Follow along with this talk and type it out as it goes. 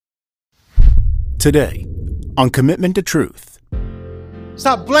Today, on Commitment to Truth.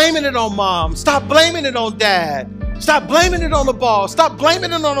 Stop blaming it on mom. Stop blaming it on dad. Stop blaming it on the boss. Stop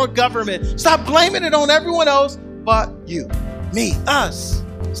blaming it on the government. Stop blaming it on everyone else but you, me, us.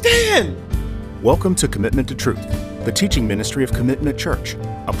 Stand. Welcome to Commitment to Truth, the teaching ministry of Commitment Church,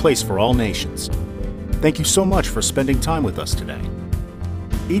 a place for all nations. Thank you so much for spending time with us today.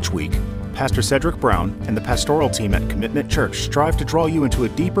 Each week, Pastor Cedric Brown and the pastoral team at Commitment Church strive to draw you into a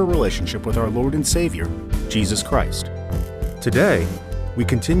deeper relationship with our Lord and Savior, Jesus Christ. Today, we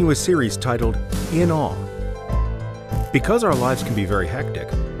continue a series titled In Awe. Because our lives can be very hectic,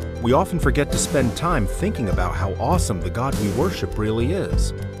 we often forget to spend time thinking about how awesome the God we worship really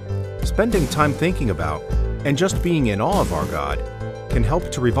is. Spending time thinking about and just being in awe of our God can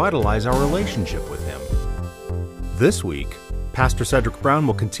help to revitalize our relationship with Him. This week, Pastor Cedric Brown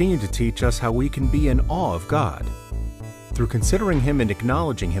will continue to teach us how we can be in awe of God through considering Him and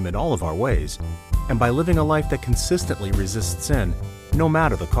acknowledging Him in all of our ways, and by living a life that consistently resists sin, no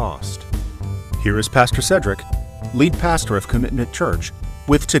matter the cost. Here is Pastor Cedric, lead pastor of Commitment Church,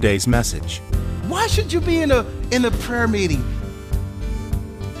 with today's message. Why should you be in a prayer meeting?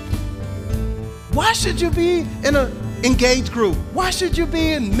 Why should you be in an engaged group? Why should you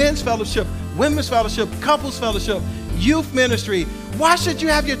be in men's fellowship, women's fellowship, couples fellowship, youth ministry? Why should you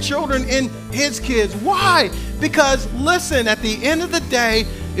have your children in His kids? Why? Because listen, at the end of the day,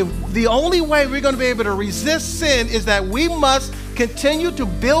 the only way we're going to be able to resist sin is that we must continue to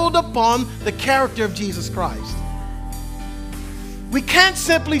build upon the character of Jesus Christ. We can't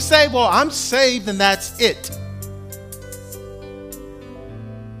simply say, well, I'm saved and that's it.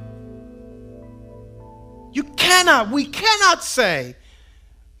 We cannot say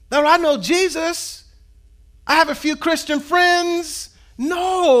that I know Jesus, I have a few Christian friends.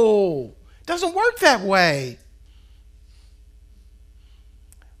 No, it doesn't work that way.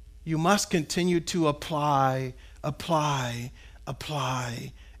 You must continue to apply, and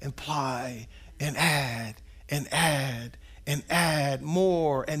add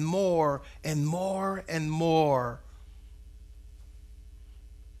more and more and more and more.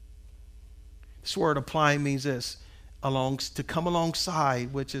 This word applying means this, to come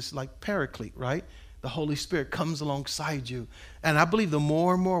alongside, which is like paraclete, right? The Holy Spirit comes alongside you. And I believe the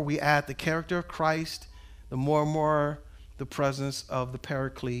more and more we add the character of Christ, the more and more the presence of the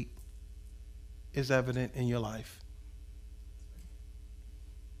paraclete is evident in your life.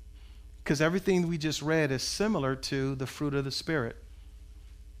 Because everything we just read is similar to the fruit of the Spirit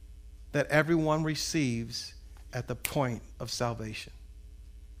that everyone receives at the point of salvation.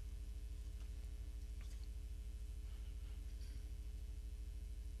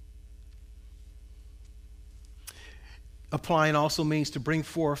 Applying also means to bring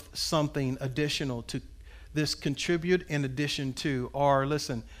forth something additional to this, contribute in addition to, or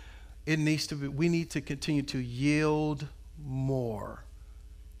listen, we need to continue to yield more.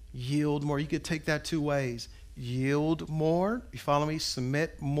 Yield more. You could take that two ways. Yield more, you follow me?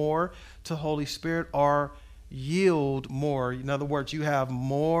 Submit more to Holy Spirit, or yield more. In other words, you have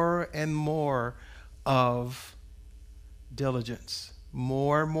more and more of diligence,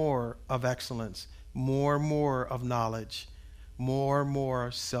 more and more of excellence, more and more of knowledge, more and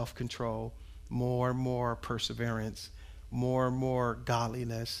more self-control, more and more perseverance, more and more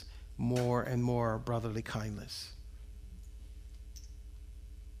godliness, more and more brotherly kindness.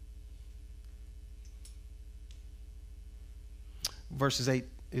 Verses 8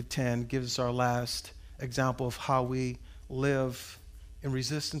 to 10 gives us our last example of how we live in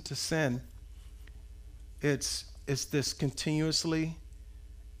resistance to sin. It's this continuously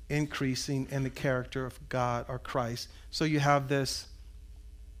increasing in the character of God or Christ. So you have this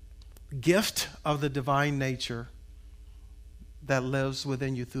gift of the divine nature that lives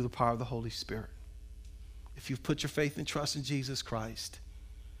within you through the power of the Holy Spirit. If you've put your faith and trust in Jesus Christ,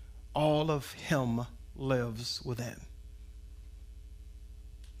 all of Him lives within.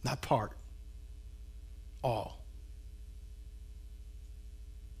 Not part, all.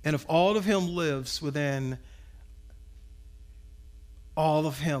 And if all of Him lives within, all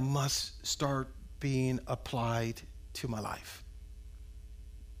of Him must start being applied to my life.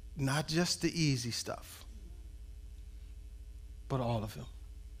 Not just the easy stuff, but all of Him.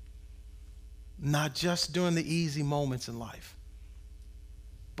 Not just during the easy moments in life,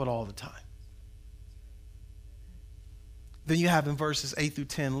 but all the time. Then you have in verses 8 through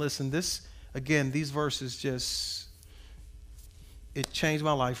 10, listen, these verses it changed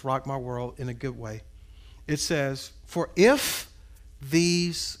my life, rocked my world in a good way. It says, for if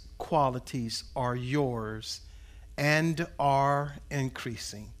these qualities are yours and are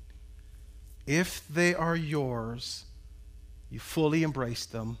increasing, if they are yours, you fully embrace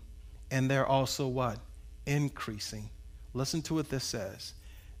them, And they're also what? Increasing. Listen to what this says.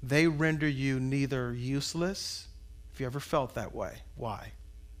 They render you neither useless, if you ever felt that way. Why?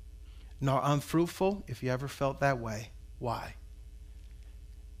 Nor unfruitful, if you ever felt that way. Why?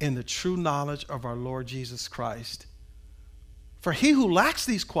 In the true knowledge of our Lord Jesus Christ. For he who lacks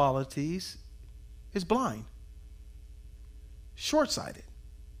these qualities is blind, short-sighted,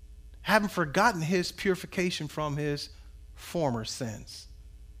 having forgotten his purification from his former sins.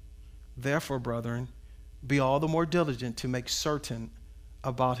 Therefore, brethren, be all the more diligent to make certain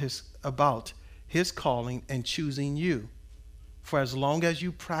about his calling and choosing you. For as long as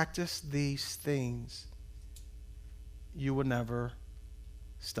you practice these things, you will never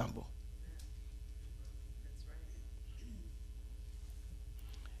stumble.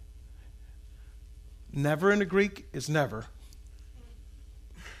 Never in the Greek is never.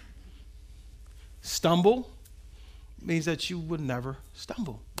 Stumble means that you would never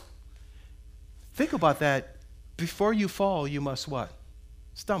stumble. Think about that. Before you fall, you must what?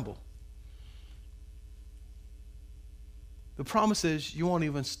 Stumble. The promise is you won't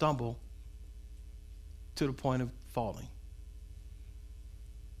even stumble to the point of falling.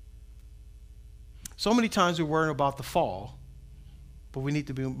 So many times we worry about the fall, but we need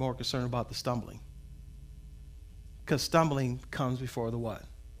to be more concerned about the stumbling. Because stumbling comes before the what?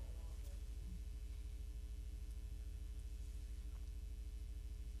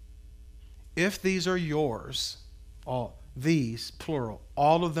 If these are yours, all these, plural,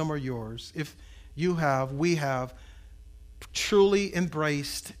 all of them are yours. If we have truly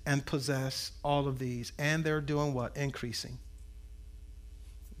embraced and possess all of these, and they're doing what? Increasing.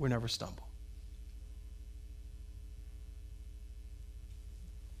 We never stumble.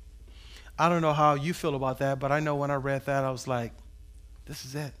 I don't know how you feel about that, but I know when I read that, I was like, this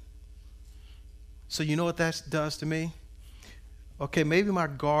is it. So you know what that does to me? Okay, maybe my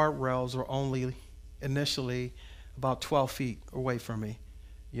guardrails are only initially about 12 feet away from me.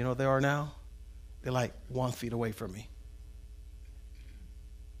 You know what they are now? They're like 1 foot away from me.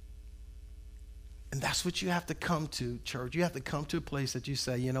 And that's what you have to come to, church. You have to come to a place that you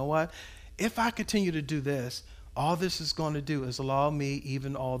say, you know what? If I continue to do this, all this is going to do is allow me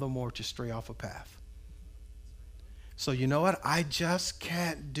even all the more to stray off a path. So you know what? I just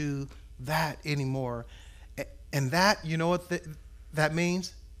can't do that anymore. And that, you know what that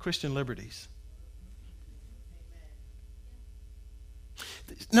means? Christian liberties.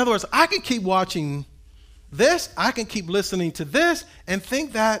 In other words, I can keep watching this, I can keep listening to this, and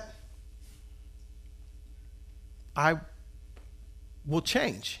think that I will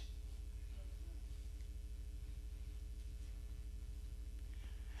change.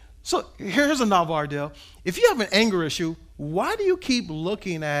 So here's a novel idea. If you have an anger issue, why do you keep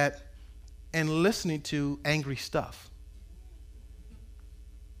looking at and listening to angry stuff?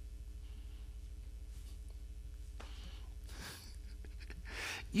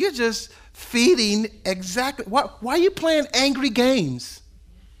 You're just feeding exactly. Why are you playing angry games?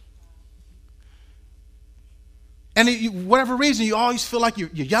 And whatever reason, you always feel like you're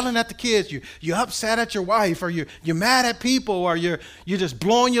yelling at the kids, you're upset at your wife, or you're mad at people, or you're just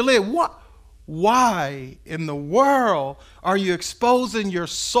blowing your lid. Why in the world are you exposing your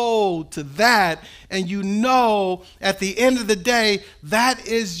soul to that? And you know at the end of the day, that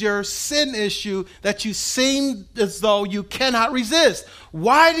is your sin issue that you seem as though you cannot resist.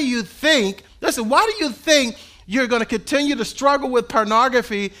 Why do you think you're going to continue to struggle with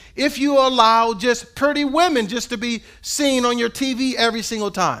pornography if you allow just pretty women just to be seen on your TV every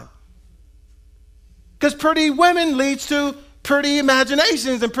single time? Because pretty women leads to pretty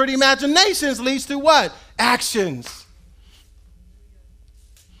imaginations, and pretty imaginations leads to what? Actions.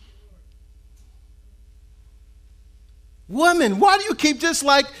 Women, why do you keep just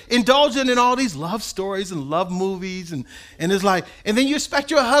like indulging in all these love stories and love movies and it's like, and then you expect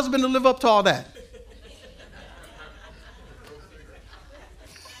your husband to live up to all that?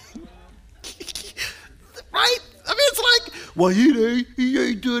 Right? I mean, it's like, well, he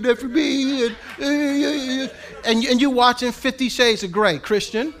ain't doing that for me. And you're watching 50 Shades of Grey,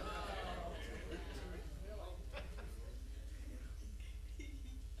 Christian.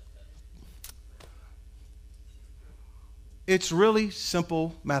 It's really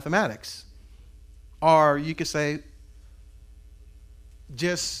simple mathematics. Or you could say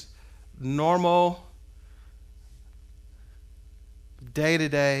just normal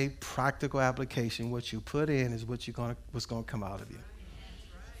day-to-day practical application. What you put in is what's going to come out of you.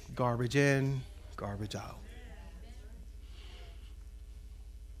 Garbage in, garbage out.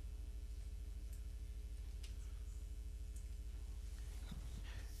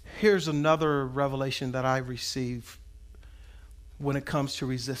 Here's another revelation that I received when it comes to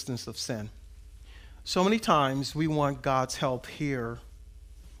resistance of sin. So many times we want God's help here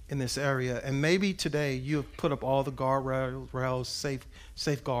in this area, and maybe today you have put up all the guardrails,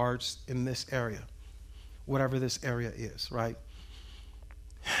 safeguards in this area, whatever this area is, right?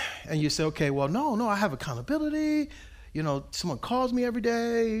 And you say, okay, well, no, I have accountability. You know, someone calls me every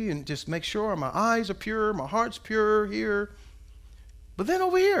day and just make sure my eyes are pure, my heart's pure here. But then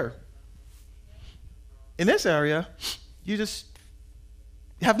over here, in this area, you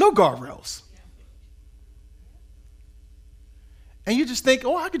have no guardrails. And you just think,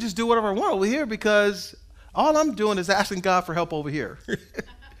 oh, I could just do whatever I want over here because all I'm doing is asking God for help over here.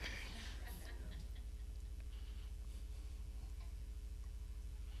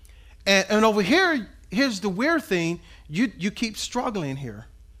 And over here, here's the weird thing. You keep struggling here.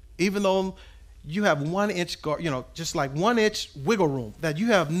 Even though you have 1 inch, just like 1 inch wiggle room. That you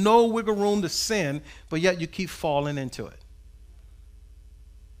have no wiggle room to sin, but yet you keep falling into it.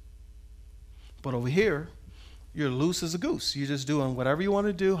 But over here, you're loose as a goose. You're just doing whatever you want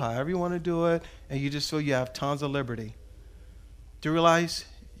to do, however you want to do it, and you just feel you have tons of liberty. Do you realize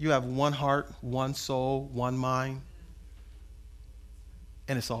you have one heart, one soul, one mind,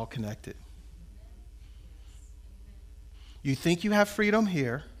 and it's all connected? You think you have freedom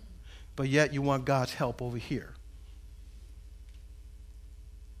here, but yet you want God's help over here.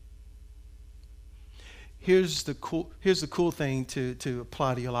 Here's the cool thing to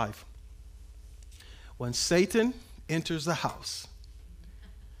apply to your life. When Satan enters the house,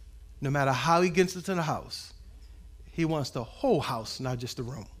 no matter how he gets into the house, he wants the whole house, not just the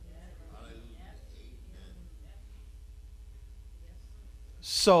room.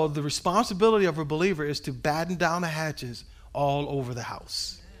 So the responsibility of a believer is to batten down the hatches all over the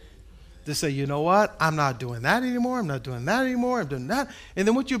house. To say, you know what? I'm not doing that anymore. I'm not doing that anymore. I'm doing that. And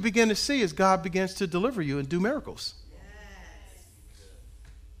then what you begin to see is God begins to deliver you and do miracles.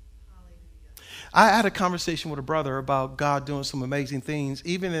 I had a conversation with a brother about God doing some amazing things,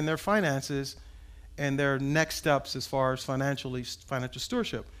 even in their finances and their next steps as far as financial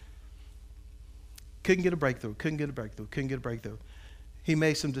stewardship. Couldn't get a breakthrough. He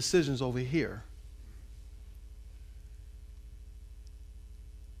made some decisions over here.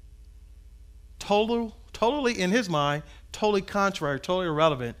 Totally in his mind, totally contrary, totally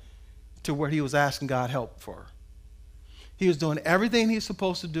irrelevant to where he was asking God help for. He was doing everything he's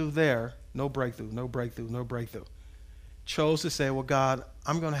supposed to do there. No breakthrough. Chose to say, well, God,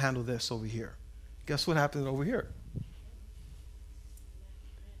 I'm going to handle this over here. Guess what happens over here?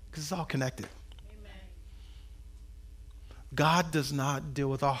 Because it's all connected. Amen. God does not deal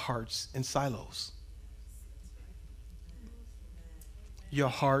with our hearts in silos. Your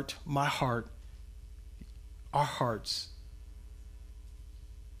heart, my heart, our hearts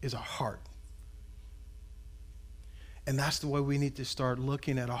is our heart. And that's the way we need to start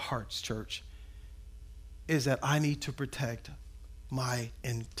looking at our hearts, church, is that I need to protect my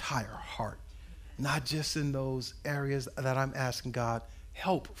entire heart, not just in those areas that I'm asking God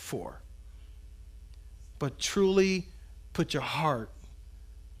help for, but truly put your heart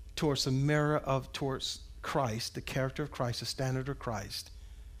towards the mirror towards Christ, the character of Christ, the standard of Christ,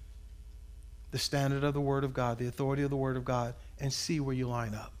 the standard of the Word of God, the authority of the Word of God, and see where you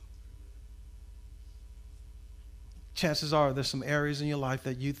line up. Chances are there's some areas in your life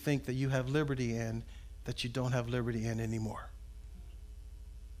that you think that you have liberty in that you don't have liberty in anymore.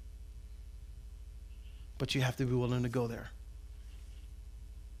 But you have to be willing to go there.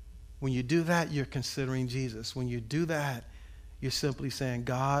 When you do that, you're considering Jesus. When you do that, you're simply saying,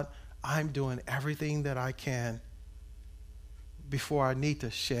 God, I'm doing everything that I can before I need to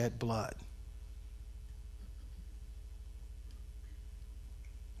shed blood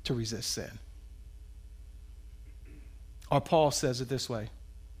to resist sin. Or Paul says it this way: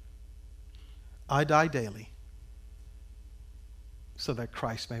 I die daily so that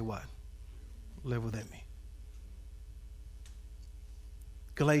Christ may what? Live within me.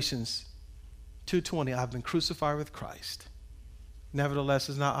 Galatians 2:20, I've been crucified with Christ. Nevertheless,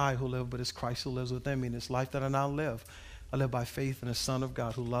 it's not I who live, but it's Christ who lives within me. In this life that I now live, I live by faith in the Son of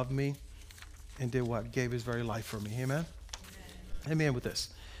God who loved me and did what? Gave his very life for me. Amen? Amen with this.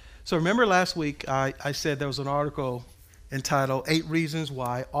 So remember last week I said there was an article entitled 8 Reasons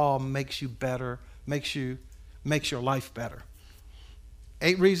Why All Makes You Better, makes your life better.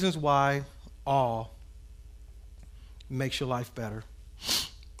 8 reasons why all makes your life better.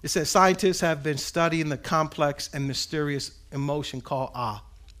 It says scientists have been studying the complex and mysterious emotion called awe.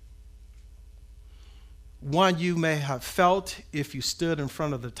 One you may have felt if you stood in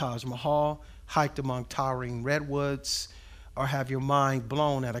front of the Taj Mahal, hiked among towering redwoods, or have your mind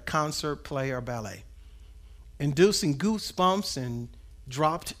blown at a concert, play, or ballet. inducing goosebumps and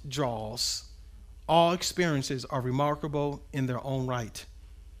dropped jaws. All experiences are remarkable in their own right.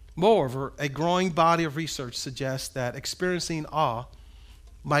 Moreover, a growing body of research suggests that experiencing awe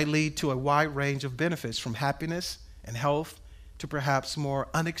might lead to a wide range of benefits, from happiness and health to perhaps more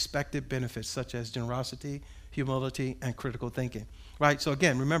unexpected benefits such as generosity, humility, and critical thinking. Right? So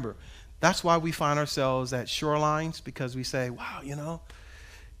again, remember, that's why we find ourselves at shorelines, because we say, wow,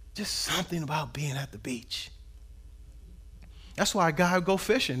 just something about being at the beach. That's why a guy will go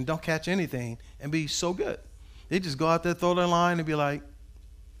fishing, don't catch anything, and be so good. They just go out there, throw their line, and be like,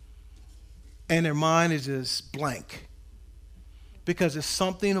 and their mind is just blank. Because it's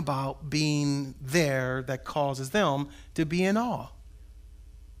something about being there that causes them to be in awe.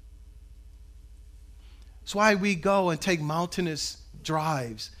 That's why we go and take mountainous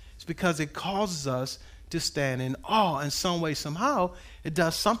drives. It's because it causes us to stand in awe in some way, somehow. It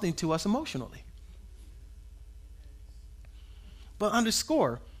does something to us emotionally. But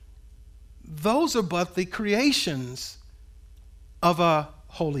underscore, those are but the creations of a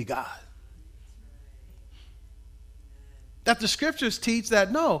holy God. That the scriptures teach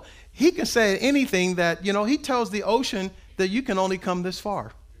that, no, he can say anything that, he tells the ocean that you can only come this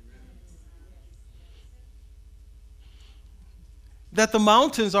far. That the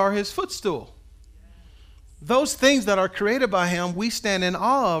mountains are his footstool. Those things that are created by him, we stand in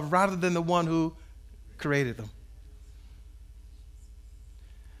awe of rather than the one who created them.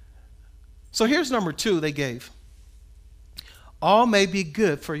 So here's number 2 they gave. All may be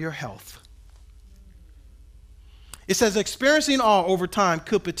good for your health. It says experiencing awe over time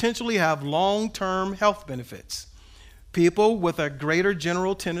could potentially have long-term health benefits. People with a greater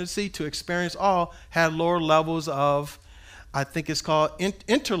general tendency to experience awe had lower levels of, I think it's called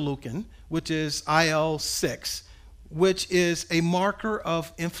interleukin, which is IL-6, which is a marker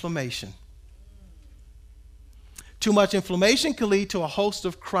of inflammation. Too much inflammation can lead to a host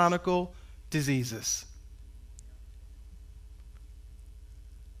of chronic diseases.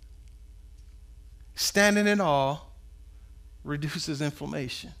 Standing in awe reduces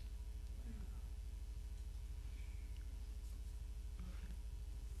inflammation.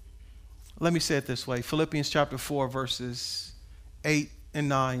 Let me say it this way. Philippians chapter 4, verses 8 and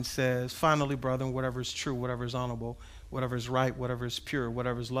 9 says, finally, brethren, whatever is true, whatever is honorable, whatever is right, whatever is pure,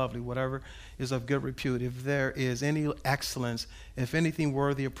 whatever is lovely, whatever is of good repute, if there is any excellence, if anything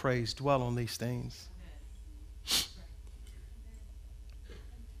worthy of praise, dwell on these things.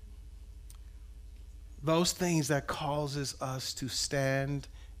 Those things that causes us to stand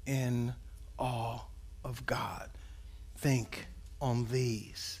in awe of God. Think on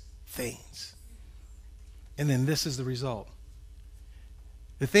these things. And then this is the result.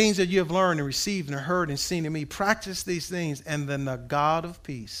 The things that you have learned and received and heard and seen in me, practice these things, and then the God of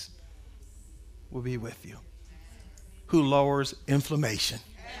peace will be with you, who lowers inflammation.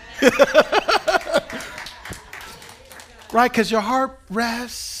 Right? Because your heart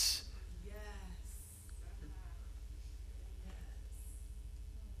rests.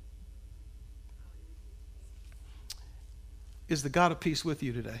 Is the God of peace with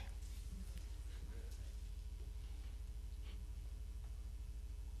you today?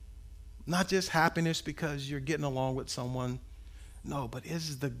 Not just happiness because you're getting along with someone. No, but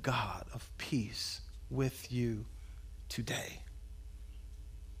is the God of peace with you today?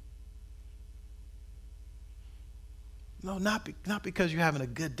 No, not because you're having a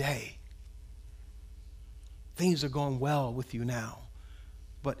good day. Things are going well with you now.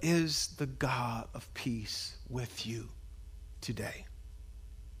 But is the God of peace with you today?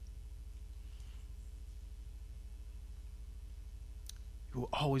 You will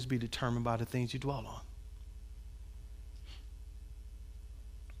always be determined by the things you dwell on.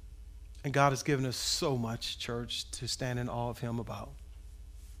 And God has given us so much, church, to stand in awe of him about.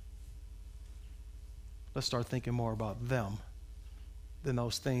 Let's start thinking more about them than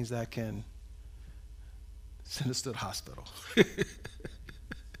those things that can send us to the hospital.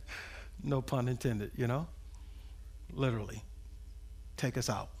 No pun intended, literally. Take us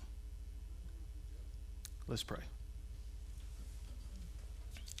out. Let's pray.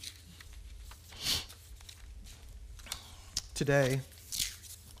 Today,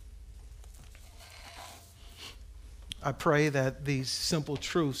 I pray that these simple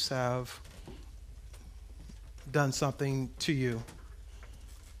truths have done something to you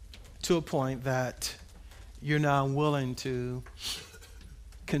to a point that you're now willing to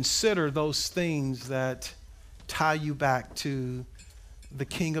consider those things that tie you back to the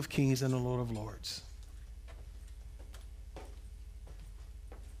King of Kings and the Lord of Lords.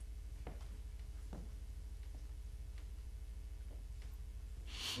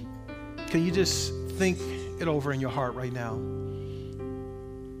 Can you just think it over in your heart right now.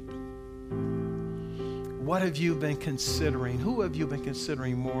 What have you been considering? Who have you been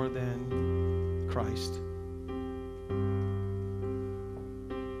considering more than Christ?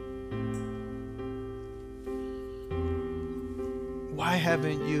 Why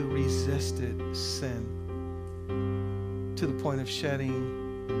haven't you resisted sin to the point of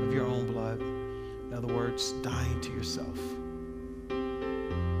shedding of your own blood? In other words, dying to yourself.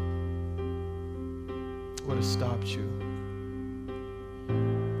 What has stopped you?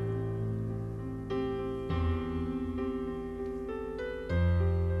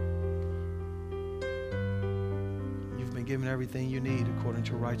 You've been given everything you need according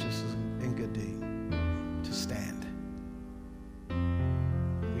to righteousness and good deed to stand.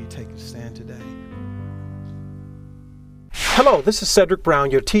 Will you take a stand today? Hello, this is Cedric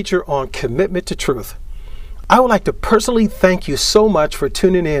Brown, your teacher on Commitment to Truth. I would like to personally thank you so much for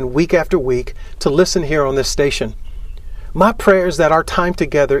tuning in week after week to listen here on this station. My prayer is that our time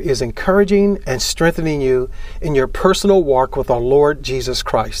together is encouraging and strengthening you in your personal walk with our Lord Jesus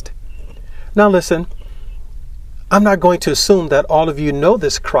Christ. Now listen, I'm not going to assume that all of you know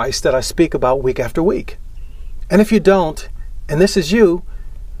this Christ that I speak about week after week. And if you don't, and this is you,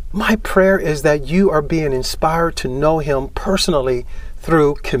 my prayer is that you are being inspired to know Him personally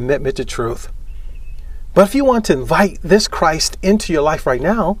through Commitment to Truth. But if you want to invite this Christ into your life right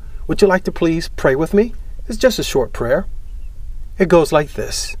now, would you like to please pray with me? It's just a short prayer. It goes like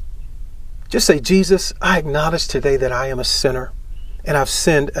this. Just say, Jesus, I acknowledge today that I am a sinner and I've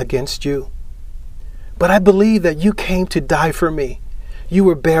sinned against you. But I believe that you came to die for me. You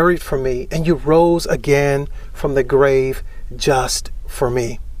were buried for me and you rose again from the grave just for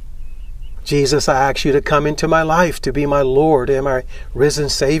me. Jesus, I ask you to come into my life to be my Lord and my risen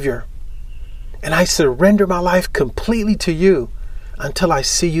Savior. And I surrender my life completely to you until I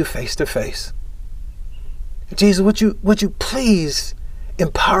see you face to face. Jesus, would you please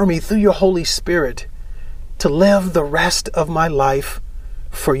empower me through your Holy Spirit to live the rest of my life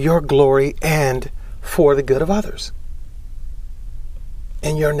for your glory and for the good of others.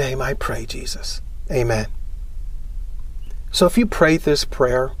 In your name I pray, Jesus. Amen. So if you prayed this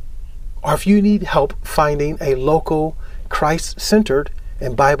prayer, or if you need help finding a local Christ-centered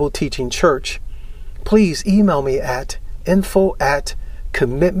and Bible-teaching church, please email me at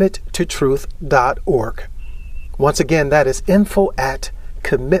info@commitmenttotruth.org. Once again, that is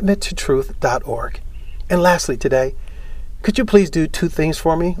info@commitmenttotruth.org. And lastly today, could you please do two things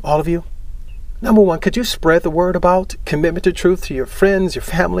for me, all of you? Number one, could you spread the word about Commitment to Truth to your friends, your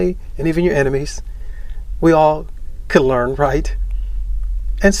family, and even your enemies? We all could learn, right?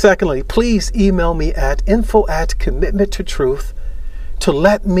 And secondly, please email me at info@commitmenttotruth to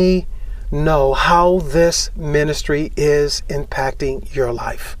let me know how this ministry is impacting your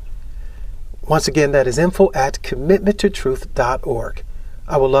life. Once again, that is info@commitmenttotruth.org.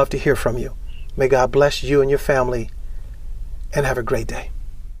 I would love to hear from you. May God bless you and your family, and have a great day.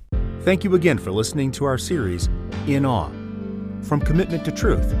 Thank you again for listening to our series, In Awe, from Commitment to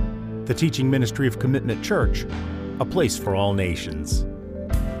Truth, the teaching ministry of Commitment Church, a place for all nations.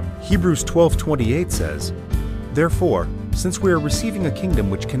 Hebrews 12:28 says, "Therefore, since we are receiving a kingdom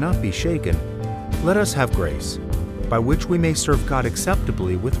which cannot be shaken, let us have grace, by which we may serve God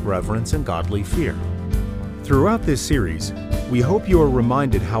acceptably with reverence and godly fear." Throughout this series, we hope you are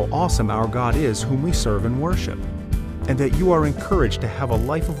reminded how awesome our God is whom we serve and worship, and that you are encouraged to have a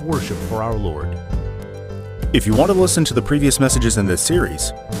life of worship for our Lord. If you want to listen to the previous messages in this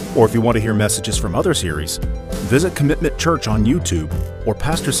series, or if you want to hear messages from other series, visit Commitment Church on YouTube or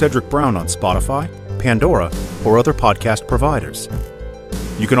Pastor Cedric Brown on Spotify, Pandora, or other podcast providers.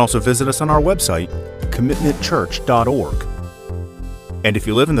 You can also visit us on our website, commitmentchurch.org. And if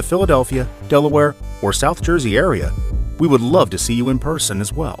you live in the Philadelphia, Delaware, or South Jersey area, we would love to see you in person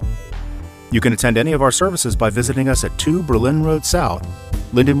as well. You can attend any of our services by visiting us at 2 Berlin Road South,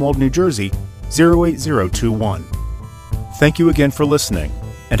 Lindenwold, New Jersey, 08021. Thank you again for listening,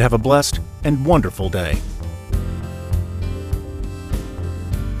 and have a blessed and wonderful day.